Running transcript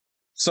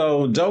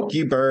So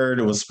Doki Bird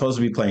was supposed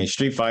to be playing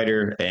Street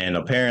Fighter, and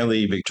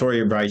apparently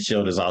Victoria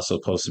Brightshield is also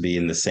supposed to be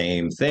in the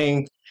same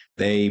thing.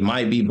 They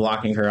might be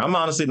blocking her. I'm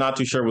honestly not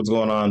too sure what's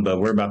going on,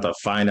 but we're about to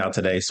find out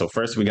today. So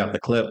first we got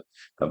the clip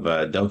of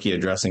Doki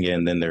addressing it,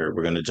 and then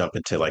we're going to jump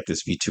into like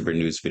this VTuber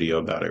news video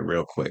about it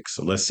real quick.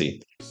 So let's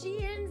see.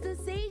 She ends the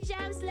Say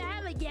Jam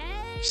Slam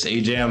again. Say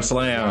Jam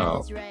Slam.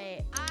 That's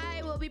right.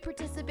 I will be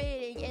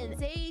participating in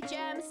Say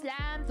Jam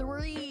Slam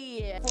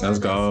 3. Let's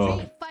go.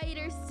 Street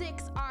Fighter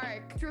 6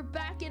 arc. We're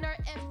back in our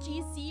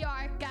FGC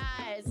arc,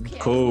 guys. Okay,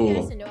 cool. You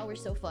guys to know we're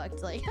so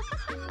fucked. Like,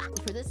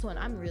 for this one,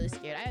 I'm really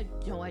scared. I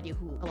have no idea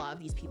who a lot of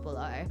these people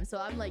are. So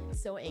I'm like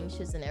so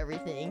anxious and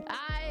everything.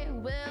 I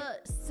will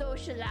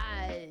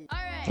socialize. All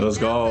right. Let's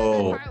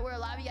go. The part where a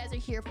lot of you guys are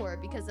here for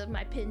because of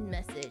my pinned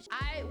message.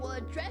 I will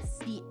address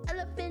the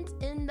elephant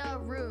in the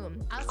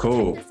room. I'll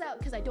cool. check this out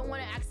because I don't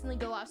want to accidentally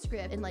go off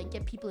script and like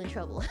get people in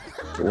trouble.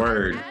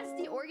 Word. I asked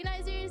the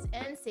organizers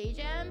and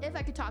Sajam if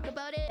I could talk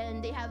about it,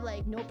 and they have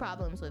like no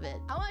problems with it.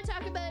 I want to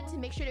talk about it to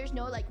make sure there's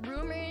no like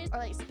rumors or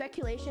like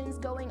speculations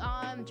going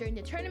on during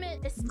the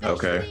tournament,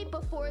 especially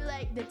before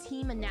like the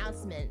team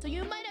announcement. So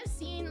you might have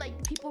seen like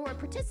the people who are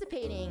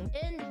participating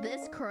in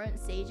this current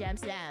Sajam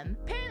Slam.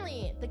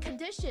 Apparently, the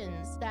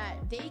conditions that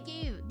they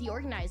gave the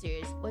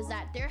organizers was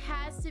that there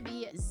has to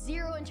be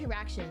 0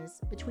 interactions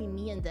between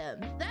me and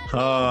them. That means we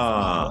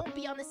won't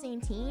be on the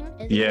same team,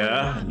 and they will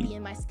not be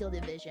in my skill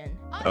division.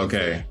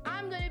 Obviously,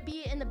 I'm gonna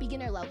be in the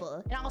beginner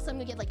level, and also I'm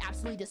gonna get like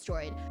absolutely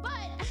destroyed. But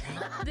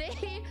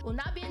they will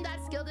not be in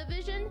that skill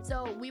division,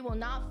 so we will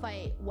not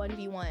fight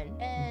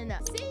 1v1. And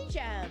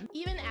Sajam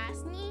even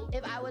asked me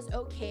if I was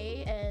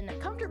okay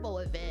and comfortable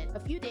with it a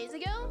few days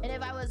ago, and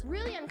if I was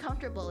really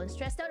uncomfortable and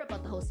stressed out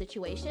about the whole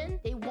situation,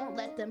 they won't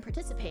let them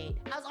participate.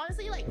 I was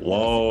honestly like,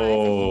 whoa,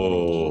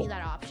 really gave me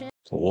that option.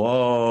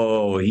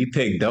 Whoa, he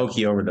picked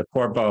Doki over the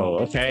Corpo.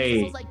 Okay.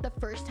 This was like the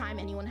first time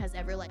anyone has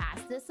ever like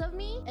asked this of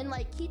me, and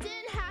like he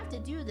didn't have to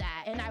do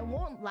that. And I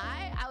won't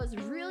lie, I was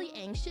really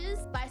anxious,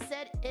 but I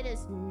said it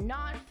is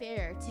not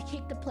fair to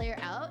kick the player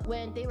out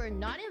when they were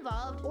not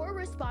involved or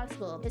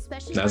responsible,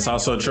 especially that's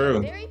also true.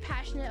 I'm very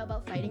passionate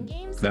about fighting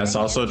games. That's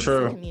also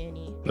true.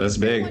 Community. That's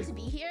big. I want to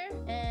be here,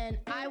 and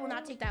I will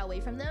not take that away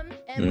from them.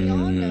 And we all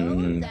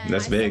know that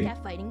that's I big. suck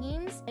at fighting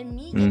games, and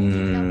me getting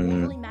kicked out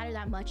won't really matter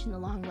that much in the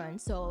long run.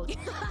 So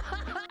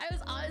I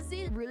was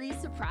honestly really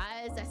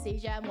surprised that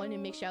Sajam wanted to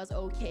make sure I was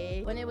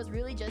okay when it was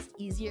really just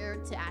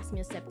easier to ask me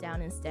to step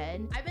down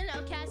instead. I've been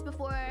outcast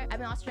before. I've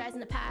been ostracized in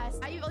the past.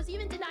 I was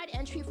even denied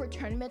entry for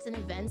tournaments and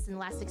events in the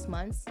last 6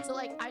 months. So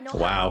like I know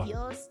how it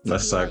feels to that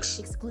be, sucks.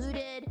 Like,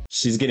 excluded.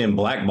 She's getting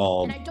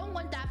blackballed. And I don't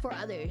want that for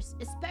others,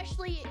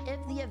 especially if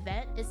the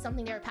event is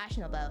something they're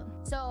passionate about.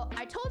 So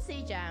I told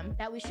Sajam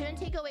that we shouldn't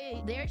take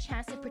away their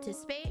chance to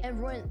participate and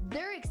ruin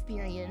their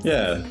experience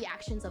and the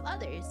actions of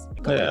others.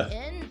 Going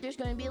in, there's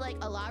going to be like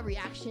a lot of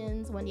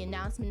reactions when the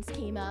announcements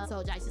came up, so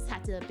I just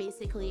had to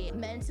basically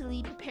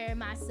mentally prepare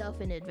myself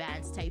in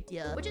advance type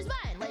deal, which is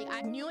fine. Like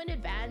I knew in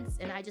advance,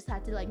 and I just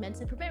had to like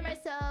mentally prepare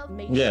myself,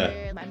 make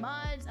sure my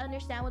mods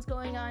understand what's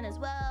going on as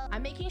well.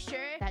 I'm making sure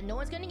that no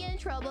one's gonna get in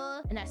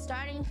trouble, and that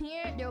starting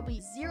here there will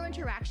be 0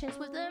 interactions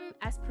with them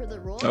as per the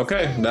rules.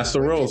 Okay, that's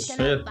the rules. Just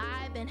gonna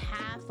vibe and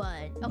have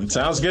fun. Okay, it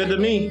sounds good to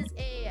me. It is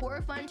a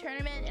for fun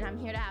tournament, and I'm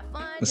here to have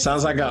fun. It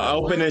sounds like an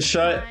open and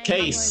shut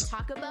case. I'm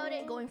going to talk about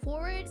it going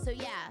forward. So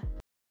yeah.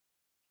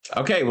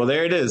 Okay, well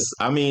there it is.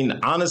 I mean,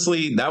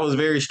 honestly, that was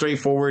very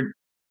straightforward.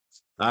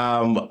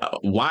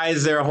 Why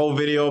is there a whole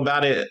video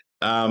about it?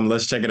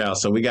 Let's check it out.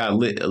 So we got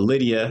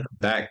Lydia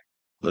back.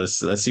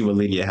 Let's see what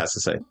Lydia has to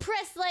say.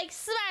 Press like,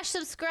 smash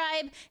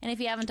subscribe, and if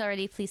you haven't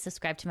already, please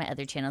subscribe to my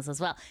other channels as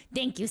well.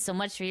 Thank you so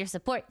much for your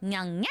support.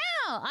 Meow meow.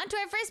 On to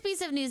our first piece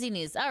of newsy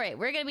news. All right,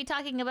 we're going to be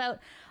talking about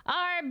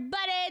our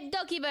buddy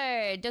Doki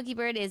Bird. Doki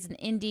Bird is an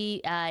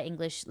indie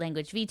English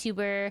language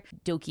VTuber.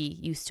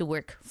 Doki used to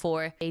work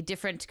for a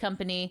different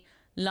company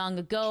long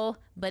ago,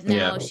 but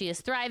now she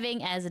is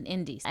thriving as an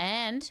indie.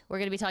 And we're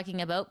going to be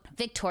talking about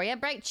Victoria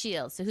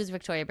Brightshield. So who's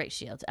Victoria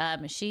Brightshield?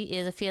 She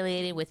is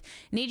affiliated with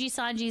Neji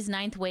Sanji's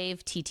 9th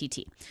Wave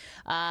TTT.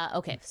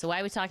 Okay, so why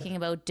are we talking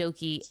about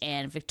Doki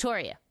and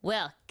Victoria?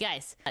 Well,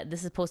 guys,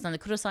 this is posted on the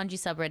KhunShawn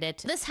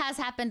subreddit. This has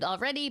happened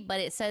already, but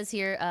it says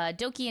here,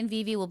 Doki and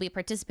Vivi will be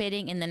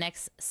participating in the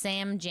next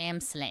Sam Jam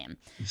Slam.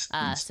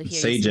 So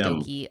here's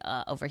Doki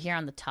over here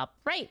on the top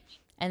right,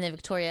 and then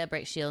Victoria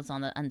Brightshield's on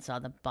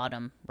the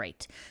bottom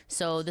right.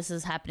 So this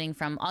is happening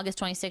from August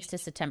 26th to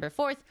September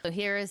 4th. So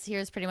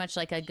here's pretty much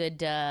like a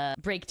good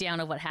breakdown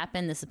of what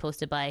happened. This is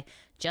posted by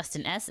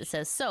Justin S. It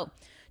says, so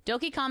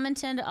Doki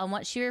commented on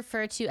what she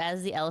referred to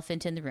as the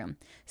elephant in the room,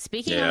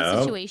 speaking on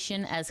the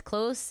situation as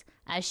close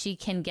as she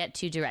can get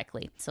to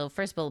directly. So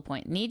first bullet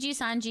point, Neji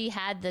Sanji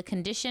had the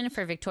condition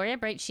for Victoria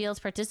Brightshield's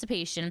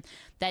participation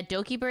that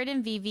Doki Bird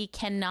and Vivi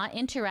cannot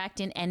interact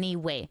in any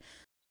way.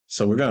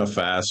 So we're going to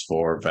fast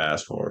forward.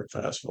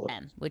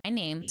 With my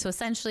name. So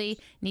essentially,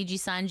 Neji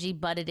Sanji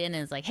butted in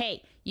and is like,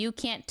 hey, you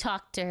can't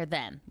talk to her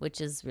then, which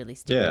is really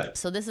stupid. Yeah.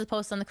 So this is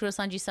posted on the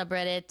KhunShawn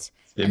subreddit.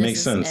 It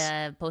makes sense.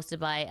 Posted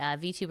by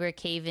VTuber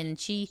Kevin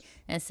Chi,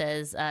 and it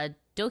says,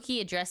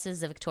 Doki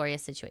addresses the Victoria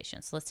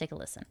situation. So let's take a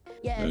listen.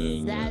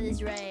 Yes, that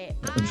is right.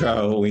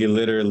 Bro, we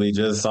literally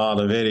just saw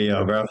the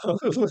video, bro.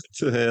 What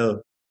the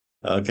hell?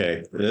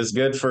 Okay, it's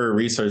good for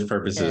research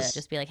purposes.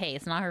 Just be like, hey,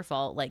 it's not her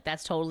fault. Like,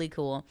 that's totally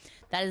cool.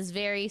 That is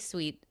very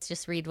sweet. Let's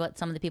just read what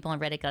some of the people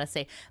on Reddit gotta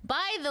say.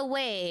 By the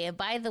way,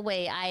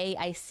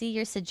 I see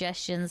your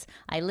suggestions.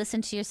 I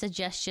listen to your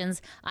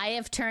suggestions. I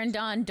have turned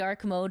on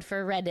dark mode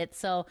for Reddit,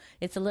 so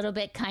it's a little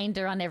bit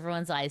kinder on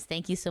everyone's eyes.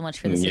 Thank you so much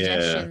for the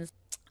suggestions.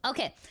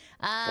 Okay.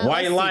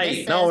 White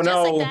light. No, just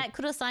no. like that,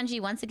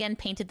 Kuro-sanji once again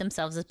painted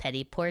themselves as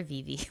petty. Poor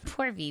Vivi.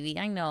 Poor Vivi.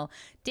 I know.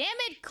 Damn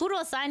it,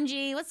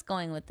 Kuro-sanji. What's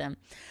going with them?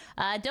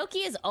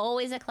 Doki is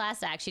always a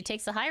class act. She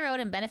takes the high road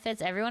and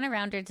benefits everyone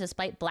around her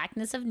despite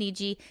blackness of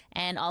Niji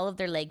and all of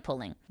their leg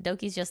pulling.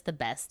 Doki's just the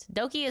best.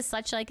 Doki is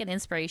such like an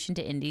inspiration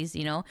to indies,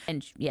 you know?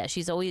 And yeah,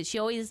 she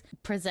always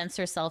presents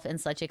herself in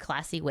such a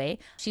classy way.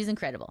 She's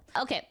incredible.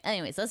 Okay,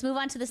 anyways, let's move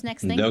on to this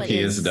next thing. Doki but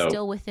is dope.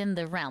 Still within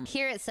the realm.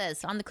 Here it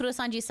says on the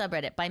Kuro-sanji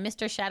subreddit by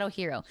Mr. Shadow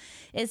Hero,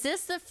 is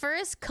this the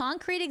first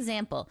concrete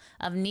example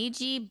of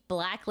Niji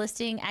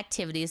blacklisting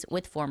activities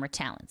with former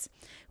talents?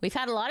 We've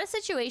had a lot of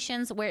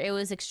situations where it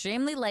was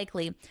extremely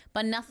likely,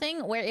 but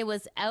nothing where it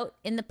was out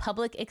in the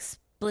public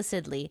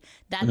explicitly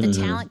that the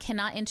talent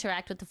cannot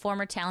interact with the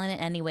former talent in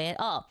any way at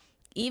all,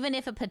 even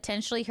if it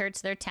potentially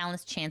hurts their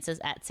talent's chances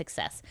at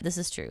success. This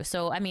is true.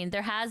 So, I mean,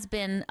 there has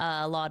been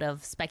a lot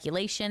of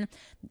speculation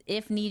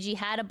if Niji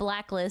had a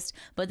blacklist,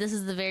 but this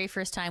is the very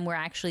first time we're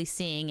actually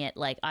seeing it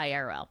like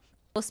IRL.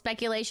 No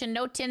speculation,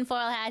 no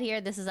tinfoil hat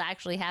here. This has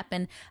actually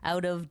happened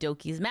out of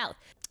Doki's mouth.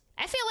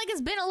 I feel like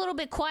it's been a little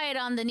bit quiet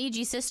on the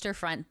Niji sister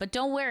front, but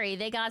don't worry,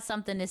 they got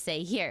something to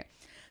say here.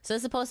 So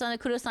this is a post on the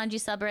Kuro-sanji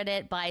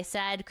subreddit by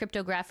Sad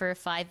Cryptographer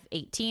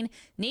 518.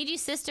 Niji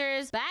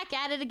sisters back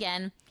at it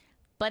again,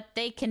 but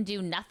they can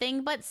do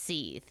nothing but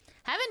seethe.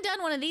 Haven't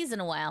done one of these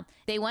in a while.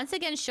 They once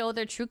again show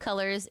their true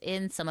colors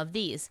in some of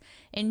these.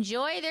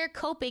 Enjoy their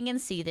coping and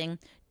seething.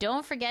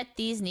 Don't forget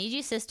these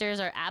Niji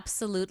sisters are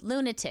absolute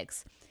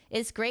lunatics.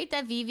 It's great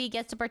that Vivi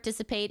gets to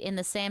participate in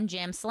the Sam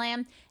Jam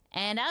Slam.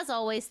 And as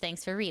always,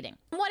 thanks for reading.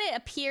 What it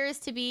appears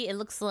to be, it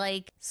looks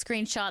like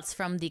screenshots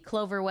from the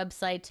Clover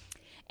website.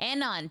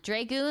 Anon,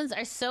 Dragoons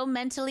are so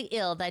mentally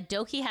ill that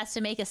Doki has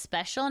to make a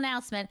special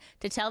announcement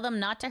to tell them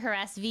not to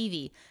harass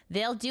Vivi.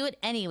 They'll do it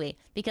anyway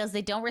because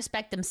they don't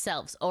respect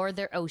themselves or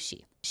their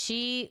Oshi.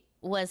 She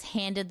was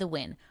handed the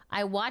win.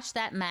 I watched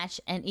that match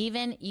and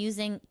even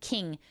using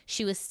King,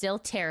 she was still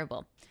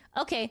terrible.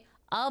 Okay,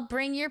 I'll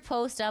bring your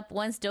post up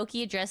once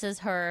Doki addresses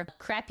her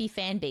crappy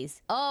fan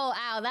base. Oh,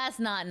 ow, that's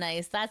not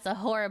nice. That's a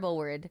horrible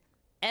word.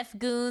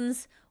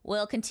 F-goons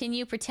will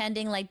continue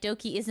pretending like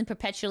Doki isn't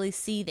perpetually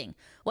seething.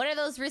 What are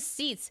those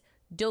receipts?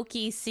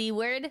 Doki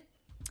C-word?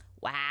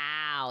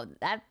 Wow,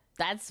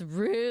 that's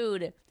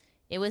rude.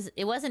 It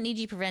wasn't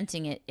Niji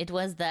preventing it. It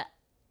was the...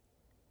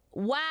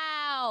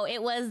 Wow,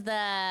 it was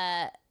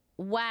the...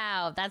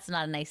 Wow, that's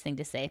not a nice thing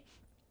to say.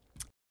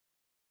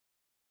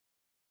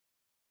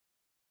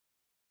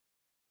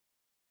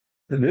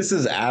 This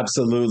is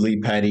absolutely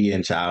petty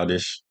and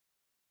childish.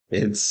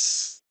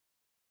 It's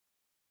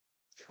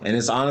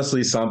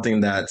honestly something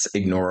that's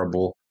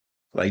ignorable.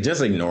 Like,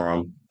 just ignore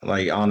them.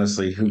 Like,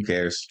 honestly, who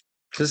cares?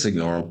 Just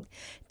ignore them.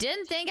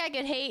 Didn't think I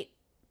could hate.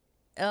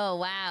 Oh,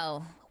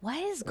 wow.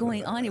 What is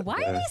going on here?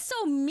 Why are they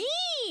so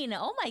mean?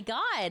 Oh, my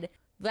God.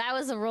 That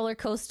was a roller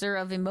coaster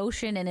of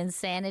emotion and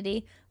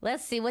insanity.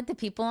 Let's see what the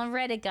people on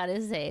Reddit got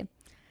to say.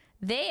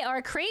 They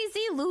are crazy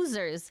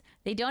losers.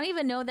 They don't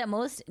even know that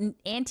most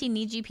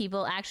anti-Niji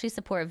people actually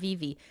support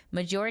Vivi.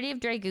 Majority of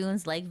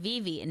Dragoons like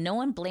Vivi, and no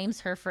one blames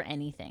her for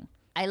anything.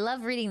 I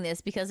love reading this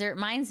because it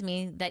reminds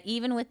me that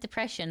even with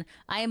depression,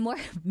 I am more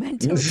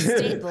mentally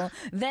stable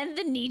than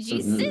the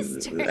Niji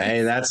sisters.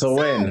 Hey, that's a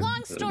win.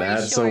 Long story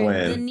that's short, a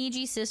win. the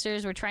Niji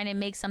sisters were trying to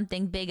make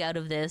something big out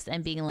of this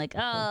and being like,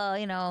 oh,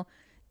 you know,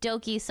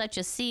 Doki such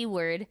a C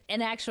word.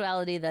 In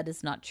actuality, that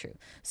is not true.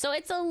 So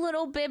it's a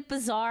little bit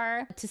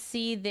bizarre to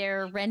see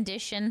their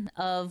rendition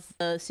of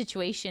the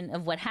situation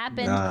of what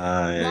happened.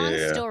 Long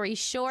story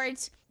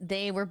short,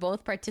 they were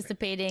both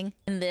participating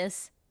in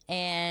this,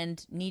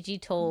 and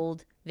Niji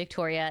told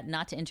Victoria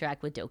not to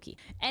interact with Doki.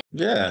 And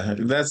yeah,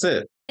 that's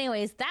it.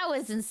 anyways, that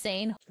was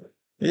insane.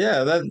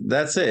 Yeah,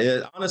 that's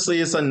it. Honestly,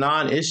 it's a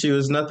non-issue.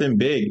 It's nothing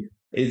big.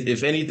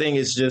 If anything,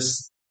 it's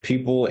just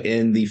people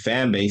in the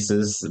fan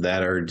bases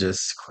that are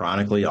just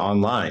chronically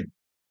online.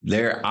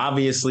 They're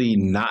obviously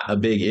not a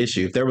big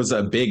issue. If there was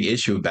a big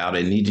issue about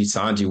it, Niji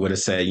Sanji would have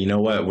said, you know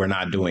what, we're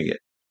not doing it,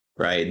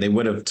 right? They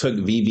would have took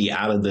Vivi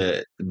out of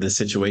the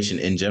situation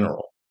in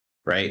general,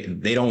 right?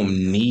 They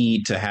don't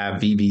need to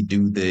have Vivi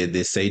do the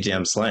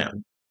Seijam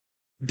Slam.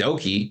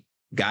 Doki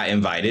got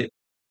invited.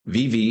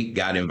 Vivi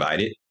got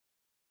invited.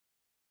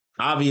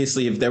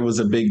 Obviously, if there was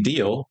a big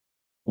deal,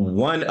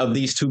 one of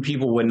these two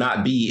people would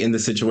not be in the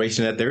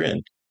situation that they're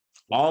in.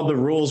 All the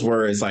rules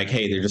were, it's like,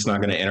 hey, they're just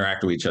not going to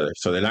interact with each other.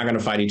 So they're not going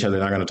to fight each other.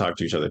 They're not going to talk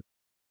to each other.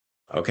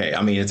 Okay.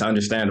 I mean, it's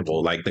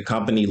understandable. Like, the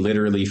company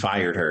literally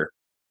fired her,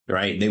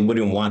 right? They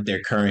wouldn't want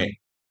their current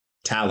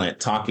talent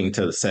talking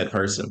to the said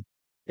person.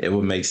 It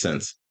would make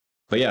sense.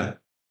 But yeah,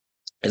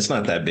 it's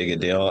not that big a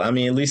deal. I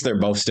mean, at least they're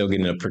both still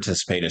getting to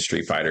participate in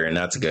Street Fighter, and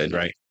that's good,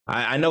 right?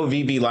 I know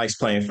VB likes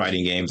playing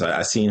fighting games.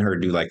 I seen her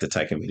do like the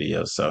Tekken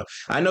videos, so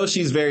I know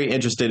she's very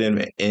interested in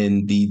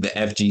the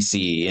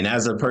FGC. And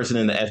as a person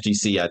in the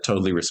FGC, I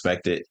totally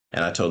respect it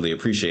and I totally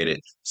appreciate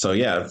it. So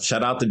yeah,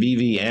 shout out to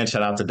VB and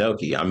shout out to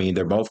Doki. I mean,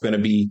 they're both going to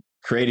be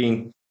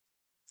creating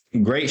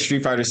great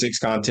Street Fighter 6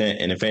 content,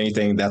 and if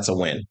anything, that's a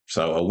win.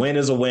 So a win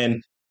is a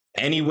win.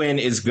 Any win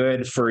is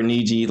good for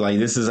Niji. Like,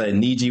 this is a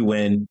Niji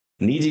win.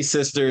 Niji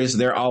sisters,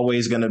 they're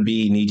always going to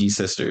be Niji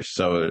sisters.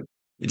 So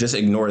just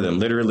ignore them.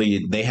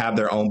 Literally, they have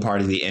their own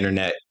part of the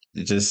internet.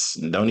 Just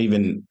don't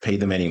even pay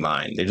them any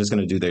mind. They're just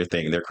going to do their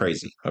thing. They're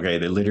crazy. Okay,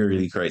 they're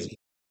literally crazy.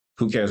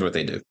 Who cares what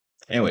they do?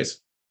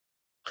 Anyways,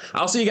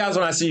 I'll see you guys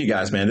when I see you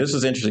guys, man. This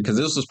was interesting because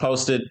this was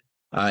posted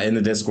in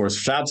the Discord. So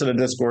shout out to the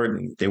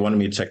Discord. They wanted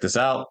me to check this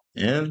out,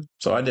 and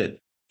so I did.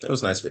 It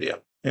was a nice video.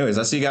 Anyways,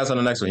 I'll see you guys on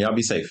the next one. Y'all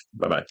be safe.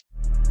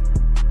 Bye-bye.